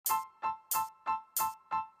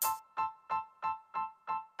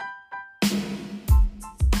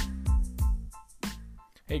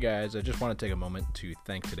Hey guys, I just want to take a moment to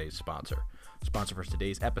thank today's sponsor. The sponsor for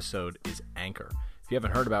today's episode is Anchor. If you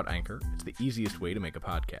haven't heard about Anchor, it's the easiest way to make a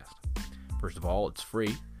podcast. First of all, it's free,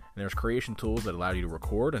 and there's creation tools that allow you to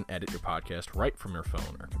record and edit your podcast right from your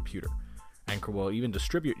phone or computer. Anchor will even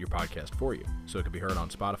distribute your podcast for you, so it can be heard on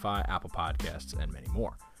Spotify, Apple Podcasts, and many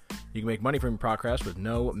more. You can make money from your podcast with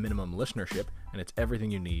no minimum listenership, and it's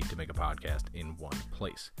everything you need to make a podcast in one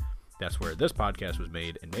place. That's where this podcast was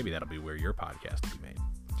made, and maybe that'll be where your podcast will be made.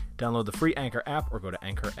 Download the free Anchor app or go to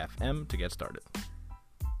Anchor FM to get started.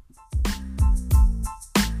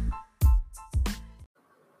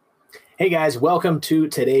 Hey guys, welcome to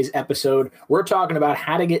today's episode. We're talking about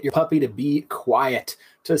how to get your puppy to be quiet,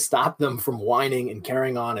 to stop them from whining and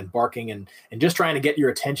carrying on and barking and just trying to get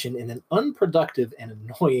your attention in an unproductive and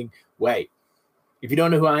annoying way. If you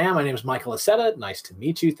don't know who I am, my name is Michael Aceta. Nice to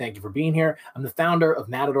meet you. Thank you for being here. I'm the founder of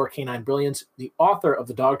Matador Canine Brilliance, the author of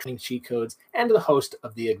the Dog Training Cheat Codes, and the host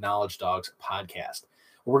of the Acknowledged Dogs podcast.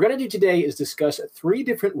 What we're going to do today is discuss 3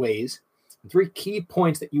 different ways and 3 key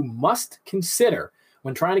points that you must consider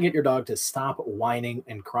when trying to get your dog to stop whining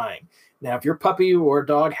and crying. Now, if your puppy or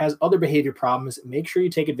dog has other behavior problems, make sure you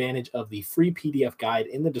take advantage of the free PDF guide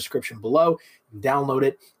in the description below. Download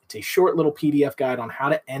it. It's a short little PDF guide on how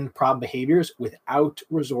to end problem behaviors without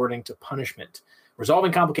resorting to punishment.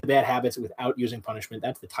 Resolving complicated bad habits without using punishment.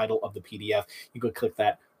 That's the title of the PDF. You can click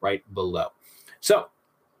that right below. So,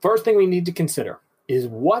 first thing we need to consider is,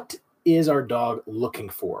 what is our dog looking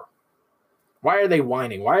for? Why are they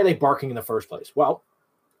whining? Why are they barking in the first place? Well,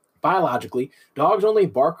 biologically, dogs only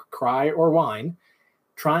bark, cry, or whine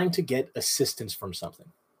trying to get assistance from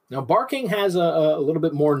something. Now, barking has a little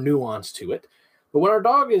bit more nuance to it, but when our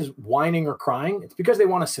dog is whining or crying, it's because they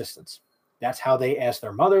want assistance. That's how they ask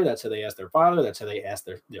their mother. That's how they ask their father. That's how they ask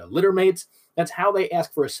their litter mates. That's how they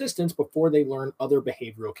ask for assistance before they learn other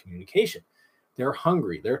behavioral communication. They're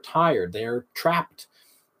hungry. They're tired. They're trapped.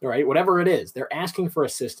 Right? Whatever it is, they're asking for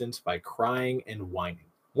assistance by crying and whining.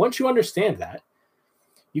 Once you understand that,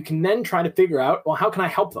 you can then try to figure out, well, how can I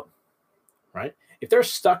help them? Right? If they're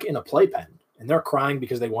stuck in a playpen and they're crying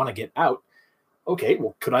because they want to get out, okay,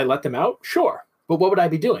 well, could I let them out? Sure. But what would I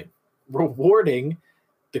be doing? Rewarding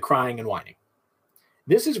the crying and whining.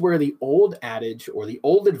 This is where the old adage or the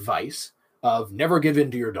old advice of never give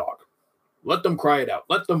in to your dog. Let them cry it out.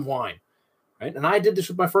 Let them whine. Right? And I did this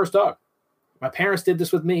with my first dog. My parents did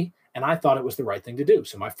this with me, and I thought it was the right thing to do.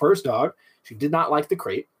 So my first dog, she did not like the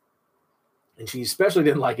crate, and she especially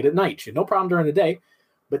didn't like it at night. She had no problem during the day,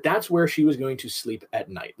 but that's where she was going to sleep at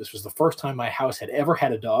night. This was the first time my house had ever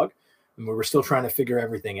had a dog, and we were still trying to figure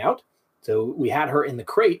everything out. So we had her in the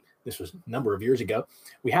crate. This was a number of years ago.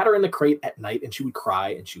 We had her in the crate at night, and she would cry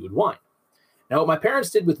and she would whine. Now, what my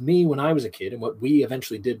parents did with me when I was a kid, and what we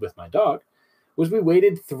eventually did with my dog, was we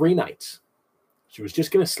waited 3 nights. She was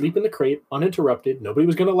just going to sleep in the crate uninterrupted. Nobody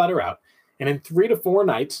was going to let her out. And in 3 to 4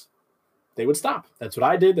 nights, they would stop. That's what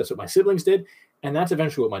I did. That's what my siblings did. And that's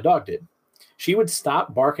eventually what my dog did. She would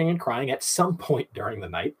stop barking and crying at some point during the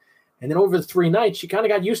night. And then over the 3 nights, she kind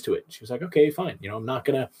of got used to it. She was like, okay, fine. I'm not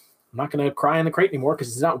going to cry in the crate anymore because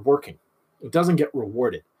it's not working. It doesn't get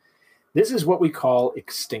rewarded. This is what we call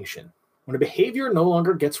extinction. When a behavior no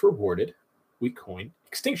longer gets rewarded, we coin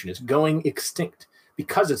extinction. It's going extinct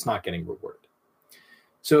because it's not getting rewarded.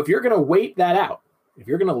 So if you're going to wait that out, if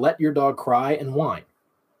you're going to let your dog cry and whine,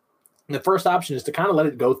 the first option is to kind of let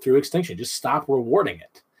it go through extinction. Just stop rewarding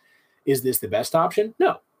it. Is this the best option?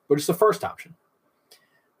 No, but it's the first option.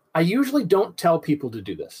 I usually don't tell people to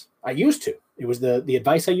do this. I used to. It was the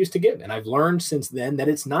advice I used to give. And I've learned since then that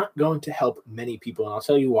it's not going to help many people. And I'll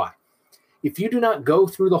tell you why. If you do not go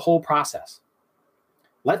through the whole process,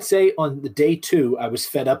 let's say on the day 2, I was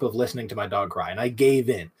fed up of listening to my dog cry and I gave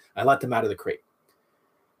in. I let them out of the crate.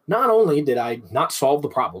 Not only did I not solve the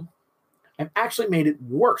problem, I've actually made it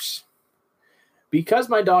worse. Because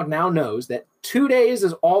my dog now knows that 2 days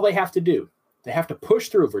is all they have to do. They have to push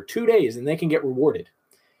through for 2 days and they can get rewarded.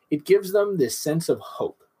 It gives them this sense of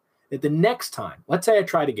hope that the next time, let's say I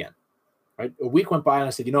tried again, right? A week went by and I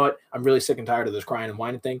said, you know what? I'm really sick and tired of this crying and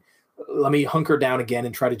whining thing. Let me hunker down again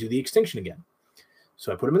and try to do the extinction again.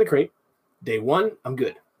 So I put him in the crate. Day 1, I'm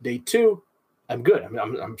good. Day 2, I'm good.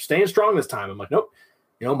 I'm staying strong this time. I'm like, nope.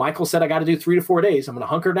 Michael said I got to do 3 to 4 days. I'm going to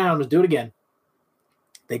hunker down and do it again.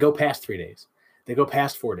 They go past 3 days. They go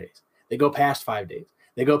past 4 days. They go past 5 days.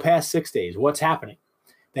 They go past 6 days. What's happening?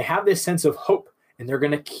 They have this sense of hope, and they're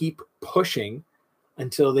going to keep pushing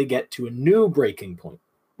until they get to a new breaking point,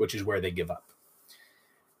 which is where they give up.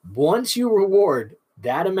 Once you reward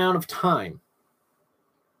that amount of time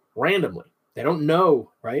randomly, they don't know,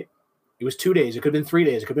 right? It was 2 days. It could have been 3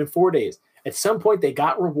 days. It could have been 4 days. At some point, they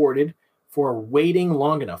got rewarded for waiting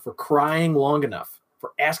long enough, for crying long enough,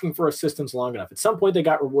 for asking for assistance long enough. At some point, they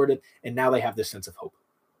got rewarded, and now they have this sense of hope.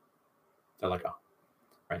 They're like, oh,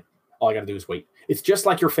 right. All I got to do is wait. It's just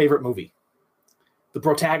like your favorite movie. The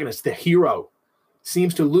protagonist, the hero,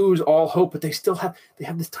 seems to lose all hope, but they still have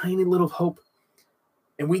this tiny little hope.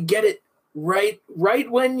 And we get it right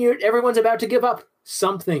when everyone's about to give up.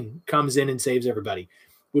 Something comes in and saves everybody,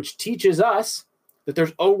 which teaches us that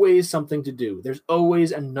there's always something to do. There's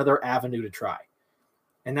always another avenue to try.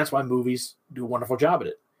 And that's why movies do a wonderful job at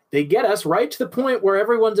it. They get us right to the point where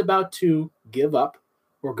everyone's about to give up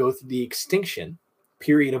or go through the extinction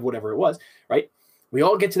period of whatever it was, right? We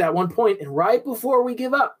all get to that one point, and right before we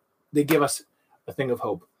give up, they give us a thing of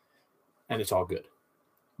hope, and it's all good.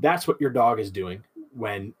 That's what your dog is doing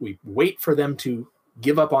when we wait for them to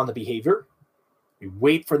give up on the behavior. We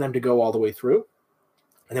wait for them to go all the way through,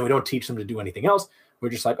 and then we don't teach them to do anything else. We're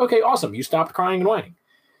just like, okay, awesome. You stopped crying and whining.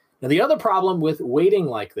 Now, the other problem with waiting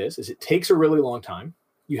like this is it takes a really long time.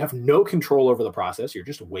 You have no control over the process. You're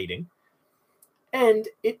just waiting. And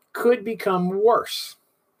it could become worse.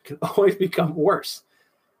 It can always become worse.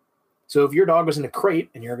 So if your dog was in a crate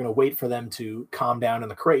and you're going to wait for them to calm down in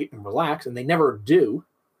the crate and relax, and they never do,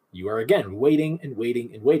 you are, again, waiting and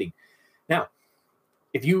waiting and waiting. Now,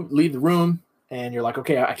 if you leave the room and you're like,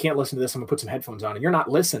 okay, I can't listen to this, I'm going to put some headphones on, and you're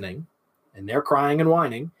not listening, and they're crying and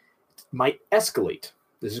whining, it might escalate.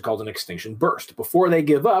 This is called an extinction burst. Before they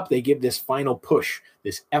give up, they give this final push,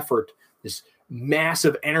 this effort, this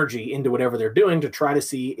massive energy into whatever they're doing to try to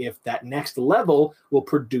see if that next level will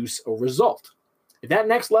produce a result. If that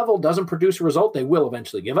next level doesn't produce a result, they will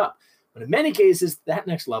eventually give up. But in many cases, that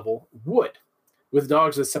next level would. With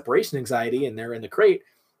dogs with separation anxiety and they're in the crate,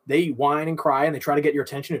 they whine and cry and they try to get your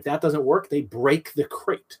attention. If that doesn't work, they break the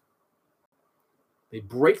crate. They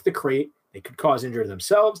break the crate. They could cause injury to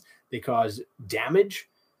themselves. They cause damage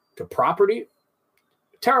to property.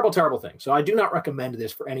 Terrible, terrible thing. So I do not recommend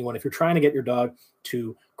this for anyone. If you're trying to get your dog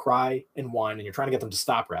to cry and whine, and you're trying to get them to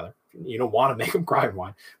stop, rather, you don't want to make them cry and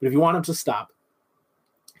whine, but if you want them to stop,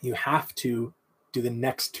 you have to do the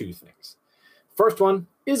next two things. First one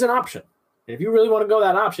is an option. And if you really want to go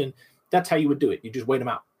that option, that's how you would do it. You just wait them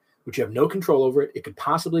out, but you have no control over it. It could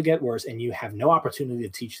possibly get worse, and you have no opportunity to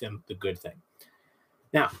teach them the good thing.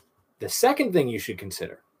 Now, the second thing you should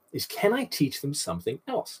consider is, can I teach them something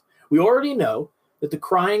else? We already know that the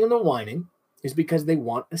crying and the whining is because they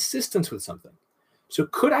want assistance with something. So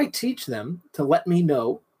could I teach them to let me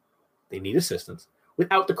know they need assistance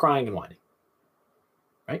without the crying and whining?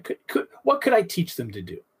 Right? What could I teach them to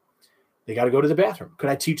do? They got to go to the bathroom. Could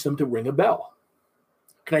I teach them to ring a bell?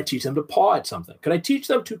 Could I teach them to paw at something? Could I teach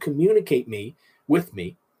them to communicate with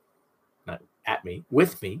me, not at me,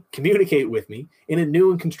 with me, communicate with me in a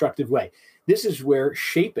new and constructive way? This is where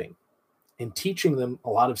shaping and teaching them a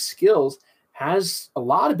lot of skills has a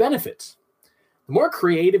lot of benefits. The more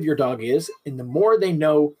creative your dog is, and the more they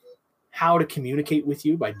know how to communicate with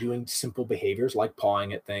you by doing simple behaviors like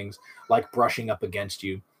pawing at things, like brushing up against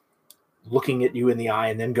you, looking at you in the eye,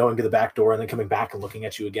 and then going to the back door and then coming back and looking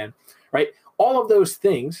at you again, right? All of those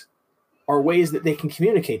things are ways that they can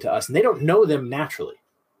communicate to us, and they don't know them naturally.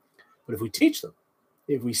 But if we teach them,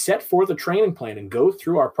 if we set forth a training plan and go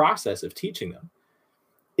through our process of teaching them,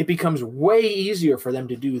 it becomes way easier for them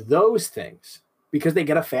to do those things because they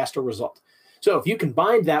get a faster result. So if you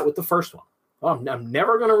combine that with the first one, I'm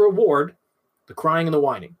never going to reward the crying and the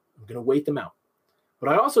whining. I'm going to wait them out. But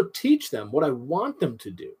I also teach them what I want them to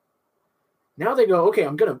do. Now they go, okay,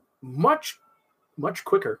 I'm going to much, much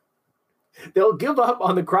quicker. They'll give up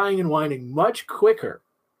on the crying and whining much quicker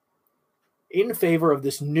in favor of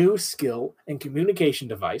this new skill and communication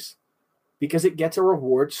device because it gets a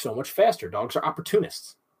reward so much faster. Dogs are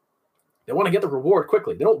opportunists. They want to get the reward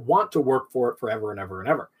quickly. They don't want to work for it forever and ever and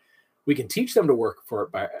ever. We can teach them to work for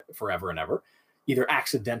it by forever and ever, either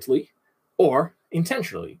accidentally or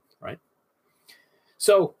intentionally, right?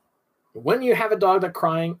 So when you have a dog that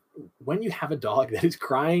is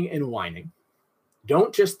crying and whining,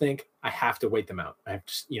 don't just think, I have to wait them out. I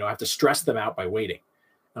have to stress them out by waiting,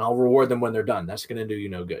 and I'll reward them when they're done. That's going to do you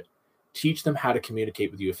no good. Teach them how to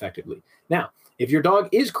communicate with you effectively. Now, if your dog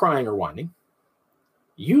is crying or whining,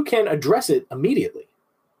 you can address it immediately.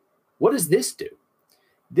 What does this do?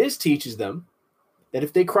 This teaches them that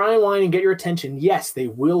if they cry and whine and get your attention, yes, they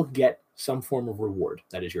will get some form of reward.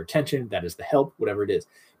 That is your attention, that is the help, whatever it is.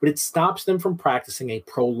 But it stops them from practicing a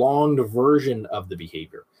prolonged version of the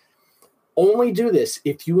behavior. Only do this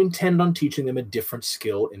if you intend on teaching them a different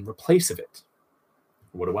skill in replace of it.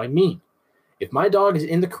 What do I mean? If my dog is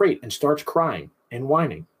in the crate and starts crying and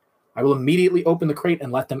whining, I will immediately open the crate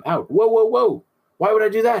and let them out. Whoa, whoa, whoa. Why would I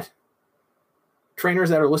do that? trainers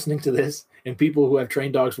that are listening to this and people who have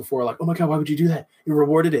trained dogs before are like, oh my God, why would you do that? You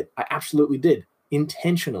rewarded it. I absolutely did,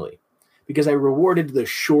 intentionally, because I rewarded the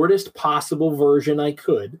shortest possible version I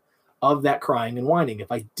could of that crying and whining.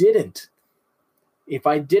 If I didn't,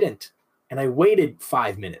 and I waited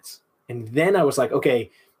 5 minutes, and then I was like, okay,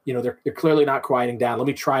 they're clearly not quieting down. Let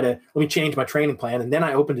me change my training plan. And then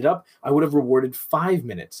I opened it up. I would have rewarded 5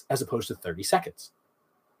 minutes as opposed to 30 seconds.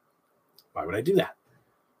 Why would I do that?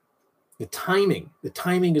 The timing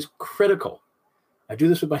is critical. I do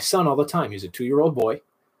this with my son all the time. He's a 2-year-old boy.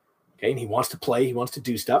 Okay. And he wants to play. He wants to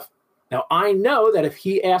do stuff. Now I know that if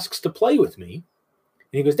he asks to play with me and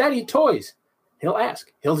he goes, Daddy, toys, he'll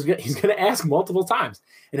ask. He's going to ask multiple times.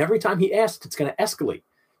 And every time he asks, it's going to escalate.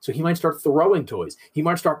 So he might start throwing toys. He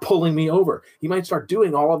might start pulling me over. He might start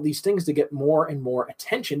doing all of these things to get more and more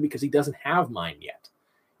attention because he doesn't have mine yet.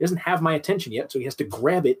 He doesn't have my attention yet, so he has to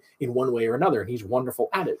grab it in one way or another, and he's wonderful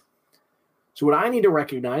at it. So what I need to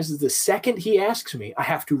recognize is the second he asks me, I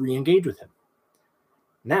have to re-engage with him.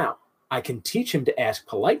 Now, I can teach him to ask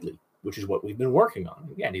politely, which is what we've been working on.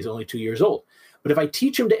 Again, he's only 2 years old. But if I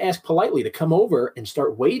teach him to ask politely, to come over and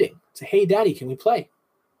start waiting, say, hey, Daddy, can we play?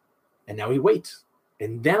 And now he waits.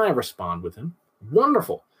 And then I respond with him.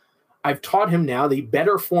 Wonderful. I've taught him now the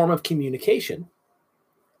better form of communication.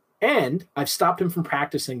 And I've stopped him from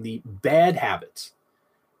practicing the bad habits,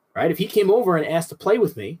 right? If he came over and asked to play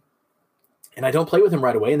with me and I don't play with him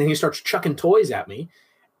right away, and then he starts chucking toys at me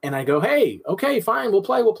and I go, hey, okay, fine, we'll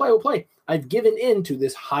play. I've given in to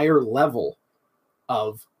this higher level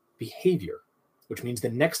of behavior, which means the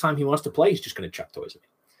next time he wants to play, he's just going to chuck toys at me.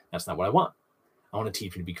 That's not what I want. I want to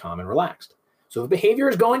teach him to be calm and relaxed. So the behavior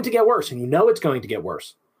is going to get worse, and it's going to get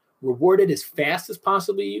worse. Reward it as fast as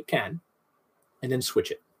possibly you can, and then switch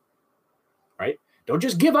it, right? Don't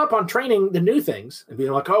just give up on training the new things and be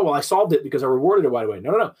like, oh, well, I solved it because I rewarded it right away.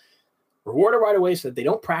 No. Reward it right away so that they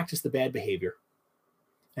don't practice the bad behavior,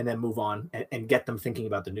 and then move on and get them thinking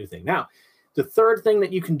about the new thing. Now, the third thing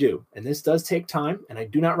that you can do, and this does take time, and I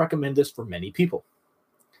do not recommend this for many people,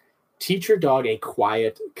 teach your dog a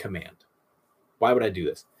quiet command. Why would I do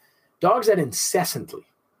this? Dogs that incessantly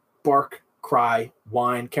bark, cry,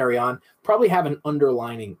 whine, carry on, probably have an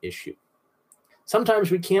underlying issue. Sometimes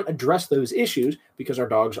we can't address those issues because our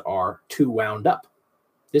dogs are too wound up.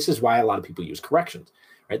 This is why a lot of people use corrections,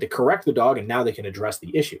 right? They correct the dog and now they can address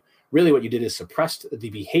the issue. Really what you did is suppressed the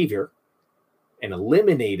behavior and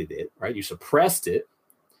eliminated it, right? You suppressed it,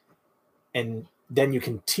 and then you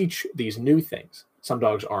can teach these new things. Some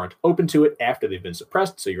dogs aren't open to it after they've been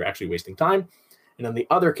suppressed, so you're actually wasting time. And in the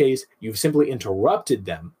other case, you've simply interrupted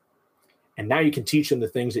them. And now you can teach them the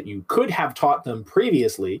things that you could have taught them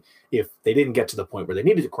previously if they didn't get to the point where they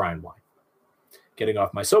needed to cry and whine. Getting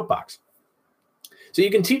off my soapbox. So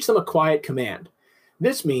you can teach them a quiet command.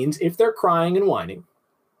 This means if they're crying and whining,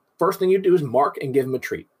 first thing you do is mark and give them a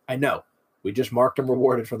treat. I know, we just marked and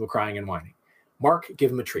rewarded from the crying and whining. Mark,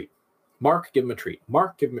 give them a treat. Mark, give them a treat.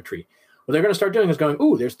 Mark, give them a treat. What they're going to start doing is going,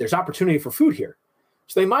 ooh, there's opportunity for food here.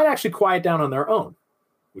 So they might actually quiet down on their own,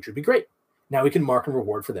 which would be great. Now we can mark and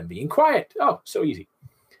reward for them being quiet. Oh, so easy.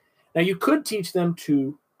 Now you could teach them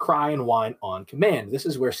to cry and whine on command. This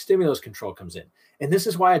is where stimulus control comes in. And this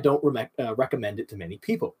is why I don't recommend it to many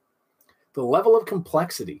people. The level of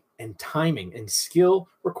complexity and timing and skill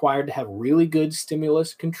required to have really good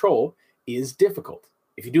stimulus control is difficult.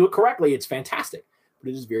 If you do it correctly, it's fantastic, but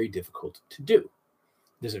it is very difficult to do.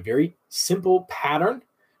 There's a very simple pattern,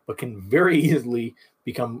 but can very easily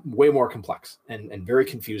become way more complex and very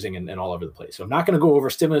confusing and all over the place. So I'm not going to go over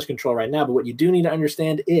stimulus control right now, but what you do need to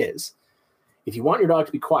understand is if you want your dog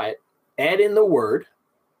to be quiet, add in the word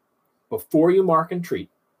before you mark and treat.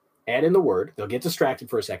 Add in the word. They'll get distracted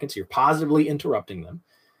for a second, so you're positively interrupting them.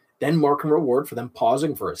 Then mark and reward for them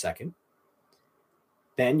pausing for a second.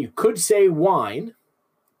 Then you could say whine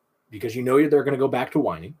because you know they're going to go back to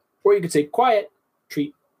whining. Or you could say quiet,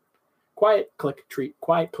 treat, quiet, click, treat,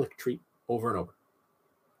 quiet, click, treat, over and over.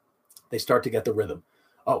 They start to get the rhythm.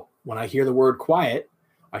 Oh, when I hear the word quiet,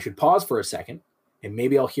 I should pause for a second, and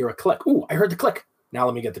maybe I'll hear a click. Ooh, I heard the click. Now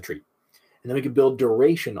let me get the treat. And then we can build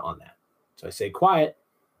duration on that. So I say quiet,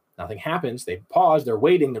 nothing happens. They pause, they're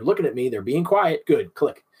waiting, they're looking at me, they're being quiet. Good,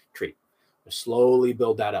 click, treat. Slowly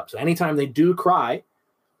build that up. So anytime they do cry,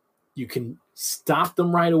 you can stop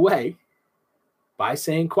them right away by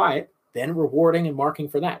saying quiet, then rewarding and marking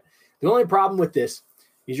for that. The only problem with this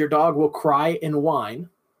is your dog will cry and whine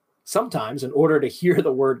sometimes in order to hear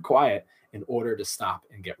the word quiet, in order to stop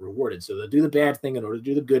and get rewarded. So they'll do the bad thing in order to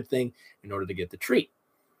do the good thing, in order to get the treat.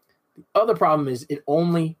 The other problem is it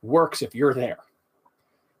only works if you're there.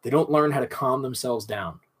 They don't learn how to calm themselves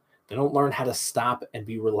down. They don't learn how to stop and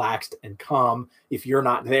be relaxed and calm if you're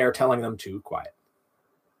not there telling them to quiet.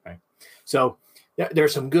 Right? So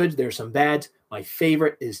there's some good, there's some bad. My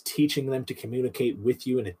favorite is teaching them to communicate with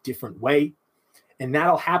you in a different way. And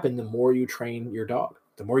that'll happen the more you train your dog.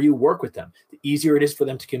 The more you work with them, the easier it is for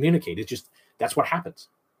them to communicate. It's just, that's what happens.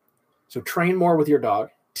 So train more with your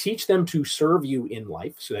dog. Teach them to serve you in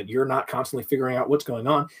life so that you're not constantly figuring out what's going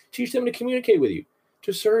on. Teach them to communicate with you,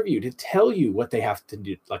 to serve you, to tell you what they have to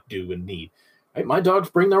do and need. Right? My dogs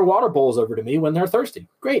bring their water bowls over to me when they're thirsty.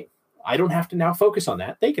 Great. I don't have to now focus on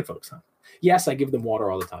that. They can focus on it. Yes, I give them water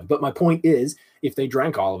all the time. But my point is, if they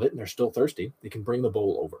drank all of it and they're still thirsty, they can bring the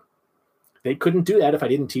bowl over. They couldn't do that if I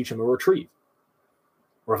didn't teach them a retrieve,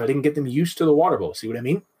 or if I didn't get them used to the water bowl. See what I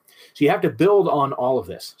mean? So you have to build on all of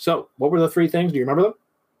this. So what were the 3 things? Do you remember them?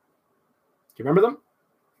 Do you remember them?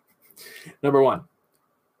 Number 1,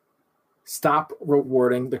 stop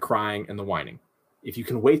rewarding the crying and the whining. If you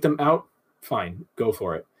can wait them out, fine, go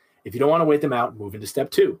for it. If you don't want to wait them out, move into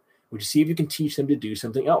step 2, which is see if you can teach them to do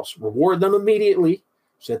something else. Reward them immediately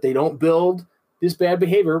so that they don't build this bad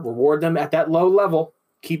behavior. Reward them at that low level.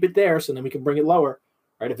 Keep it there so then we can bring it lower.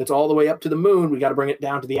 Right? If it's all the way up to the moon, we got to bring it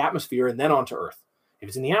down to the atmosphere and then onto Earth. If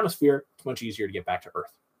it's in the atmosphere, it's much easier to get back to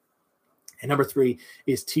Earth. And number 3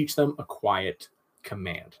 is teach them a quiet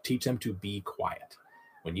command. Teach them to be quiet.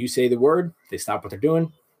 When you say the word, they stop what they're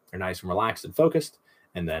doing. They're nice and relaxed and focused,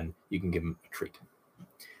 and then you can give them a treat.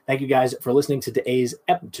 Thank you guys for listening to today's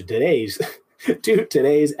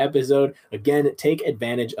episode. Again, take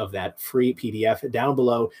advantage of that free PDF down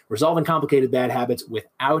below, Resolving Complicated Bad Habits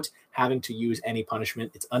without having to use any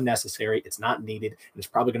punishment. It's unnecessary, it's not needed, and it's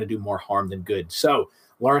probably going to do more harm than good. So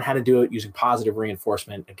learn how to do it using positive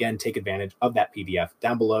reinforcement. Again, take advantage of that PDF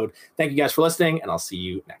down below. Thank you guys for listening, and I'll see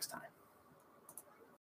you next time.